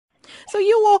So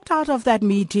you walked out of that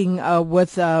meeting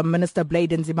with Minister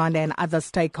Blade Nzimande and other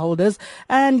stakeholders,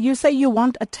 and you say you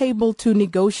want a table to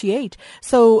negotiate.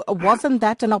 So wasn't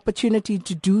that an opportunity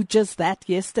to do just that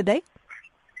yesterday?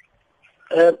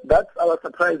 That's our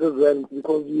surprise as well,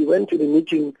 because we went to the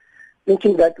meeting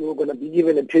thinking that we were going to be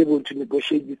given a table to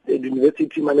negotiate with the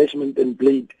university management and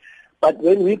Blade. But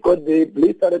when we got there,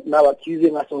 Blade started now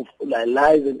accusing us of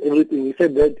lies and everything. He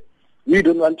said that we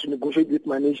don't want to negotiate with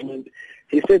management.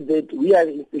 He said that we are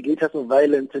instigators of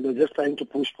violence and we're just trying to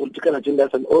push political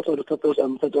agendas and also the sort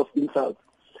of insults.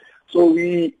 So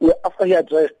after he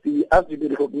addressed, he asked to be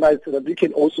recognized so that we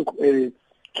can also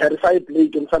clarify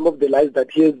Blake on some of the lies that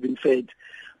he has been fed.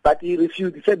 But he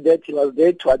refused. He said that he was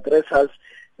there to address us.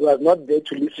 He was not there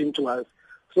to listen to us.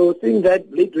 So seeing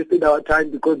that Blake wasted our time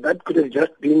because that could have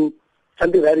just been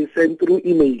something that he sent through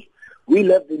email. We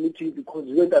left the meeting because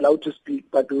we weren't allowed to speak,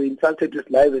 but we were insulted with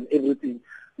lies and everything.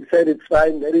 He said it's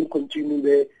fine, let him continue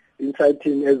the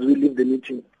inciting as we leave the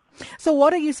meeting. So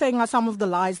what are you saying are some of the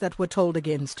lies that were told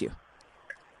against you?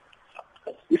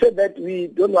 He said that we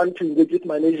don't want to engage with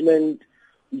management,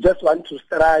 we just want to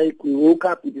strike. We woke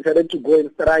up, we decided to go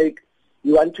and strike.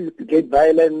 We want to instigate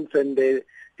violence and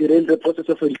derail the process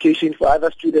of education for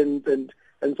other students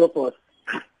and so forth.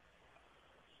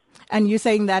 And you're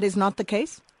saying that is not the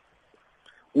case?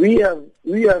 We have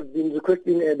been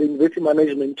requesting the university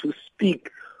management to speak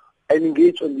and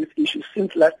engage on this issue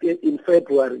since last year in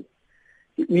February.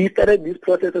 We started this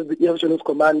process as the EFF Journalist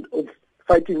Command of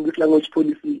fighting this language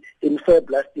policy in Feb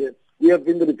last year. We have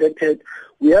been rejected.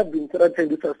 We have been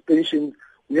threatened with suspensions.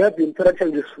 We have been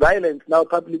threatened with violence now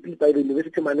publicly by the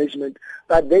university management.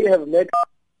 But they have met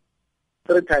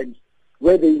 3 times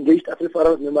where they engaged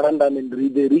Afriforum memorandum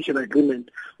and they reached an agreement.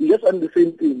 We just want the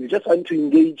same thing. We just want to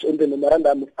engage on the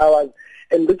memorandum of ours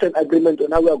and reach an agreement on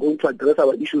how we are going to address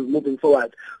our issues moving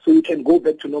forward so we can go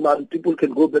back to normal, people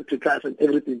can go back to class and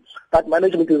everything. But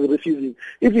management is refusing.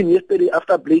 Even yesterday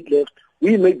after Blake left,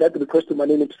 we made that request to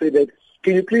management to say that,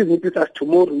 can you please meet with us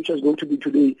tomorrow, which is going to be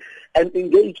today, and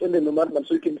engage on the memorandum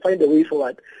so we can find a way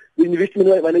forward. The university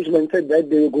management said that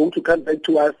they were going to come back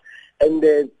to us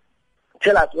and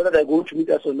tell us whether they're going to meet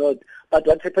us or not. But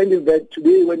what happened is that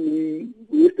today,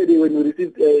 yesterday when we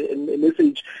received a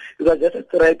message, it was just a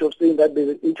threat of saying that there's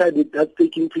an interdict that's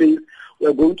taking place. We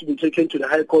are going to be taken to the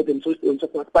High Court and so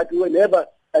forth. But we were never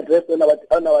addressed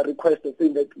on our request of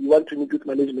saying that we want to meet with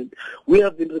management. We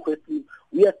are still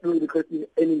requesting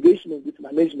an engagement with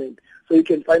management so we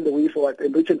can find a way forward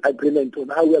and reach an agreement on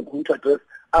how we are going to address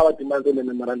our demands on the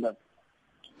memorandum.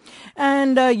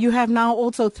 And you have now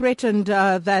also threatened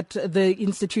that the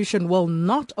institution will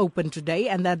not open today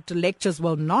and that lectures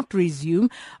will not resume.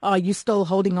 Are you still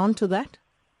holding on to that?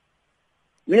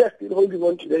 We are still holding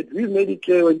on to that. We've made it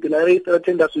clear when Delare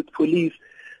threatened us with police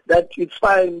that it's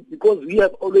fine because we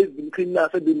have always been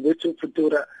criminalized at the University of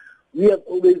Pretoria. We have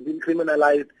always been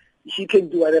criminalized. She can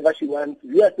do whatever she wants.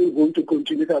 We are still going to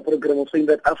continue with our program of saying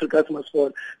that Africans must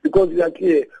fall because we are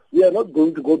clear. We are not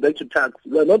going to go back to tax.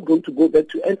 We are not going to go back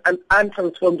to an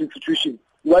untransformed institution.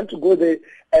 We want to go there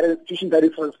at an institution that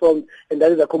is transformed and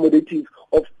that is accommodative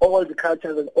of all the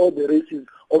cultures and all the races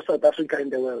of South Africa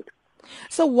and the world.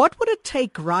 So what would it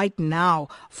take right now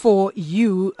for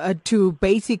you to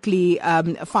basically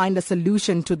find a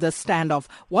solution to this standoff?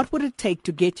 What would it take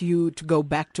to get you to go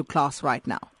back to class right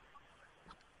now?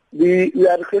 We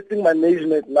are requesting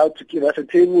management now to give us a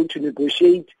table to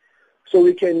negotiate so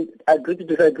we can agree to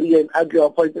disagree and argue our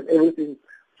points and everything.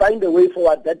 Find a way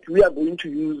forward that we are going to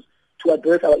use to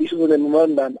address our issues on the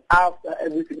memorandum after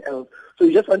everything else. So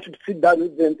we just want to sit down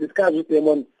with them, discuss with them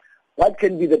on what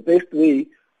can be the best way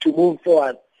to move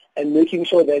forward and making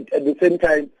sure that at the same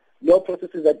time no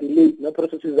processes are delayed, no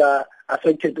processes are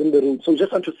affected on the road. So we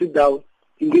just want to sit down,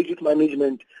 engage with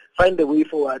management, find a way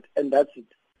forward, and that's it.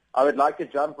 I would like to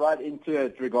jump right into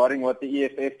it regarding what the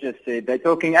EFF just said. They're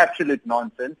talking absolute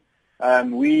nonsense.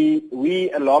 We,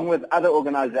 along with other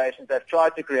organizations, have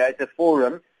tried to create a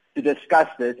forum to discuss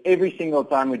this. Every single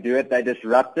time we do it, they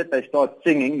disrupt it. They start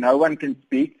singing. No one can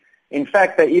speak. In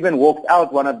fact, they even walked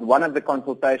out one of the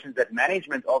consultations that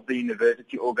management of the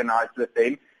university organized with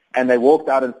them, and they walked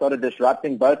out and started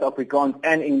disrupting both Afrikaans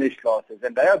and English classes.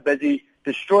 And they are busy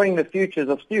destroying the futures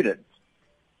of students.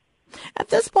 At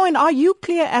this point, are you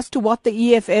clear as to what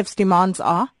the EFF's demands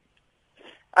are?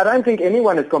 I don't think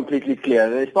anyone is completely clear.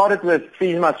 They started with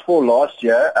Fees Must Fall last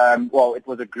year. It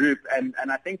was a group, and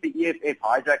I think the EFF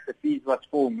hijacked the Fees Must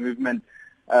Fall movement.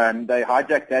 They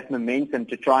hijacked that momentum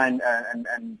to try and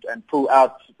pull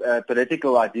out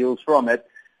political ideals from it.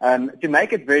 To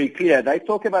make it very clear, they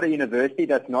talk about a university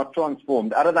that's not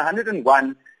transformed. Out of the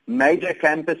 101 major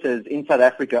campuses in South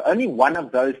Africa, only one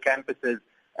of those campuses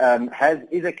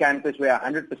is a campus where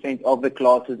 100% of the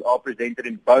classes are presented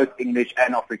in both English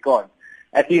and Afrikaans.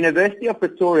 At the University of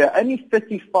Pretoria, only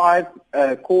 55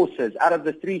 courses out of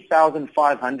the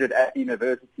 3,500 at the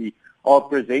university are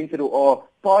presented or are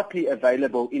partly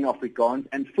available in Afrikaans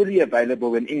and fully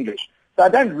available in English. So I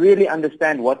don't really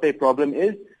understand what their problem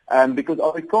is, because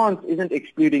Afrikaans isn't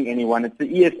excluding anyone. It's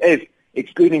the EFF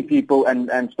excluding people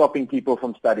and stopping people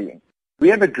from studying. We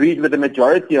have agreed with the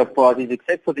majority of parties,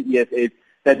 except for the EFF,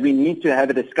 that we need to have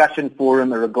a discussion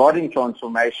forum regarding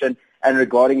transformation and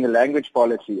regarding the language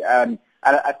policy.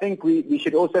 I think we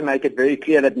should also make it very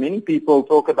clear that many people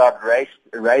talk about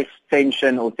race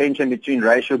tension or tension between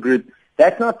racial groups.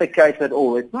 That's not the case at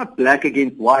all. It's not black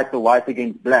against white or white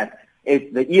against black.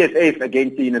 It's the EFF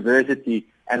against the university,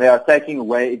 and they are taking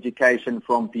away education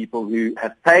from people who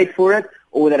have paid for it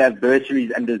or that have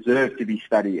bursaries and deserve to be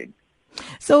studying.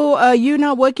 So you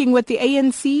now working with the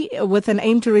ANC with an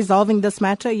aim to resolving this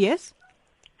matter, yes?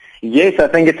 Yes, I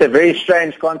think it's a very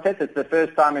strange concept. It's the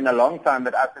first time in a long time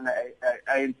that us and the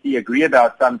ANC agree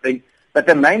about something. But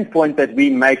the main point that we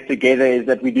make together is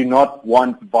that we do not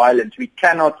want violence. We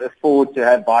cannot afford to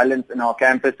have violence in our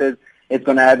campuses. It's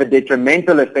going to have a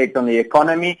detrimental effect on the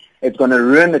economy. It's going to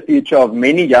ruin the future of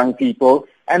many young people.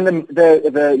 And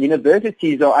the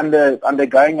universities are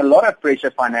undergoing a lot of pressure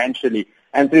financially.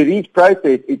 And through these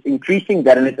protests, it's increasing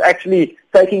that, and it's actually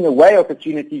taking away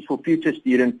opportunities for future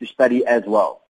students to study as well.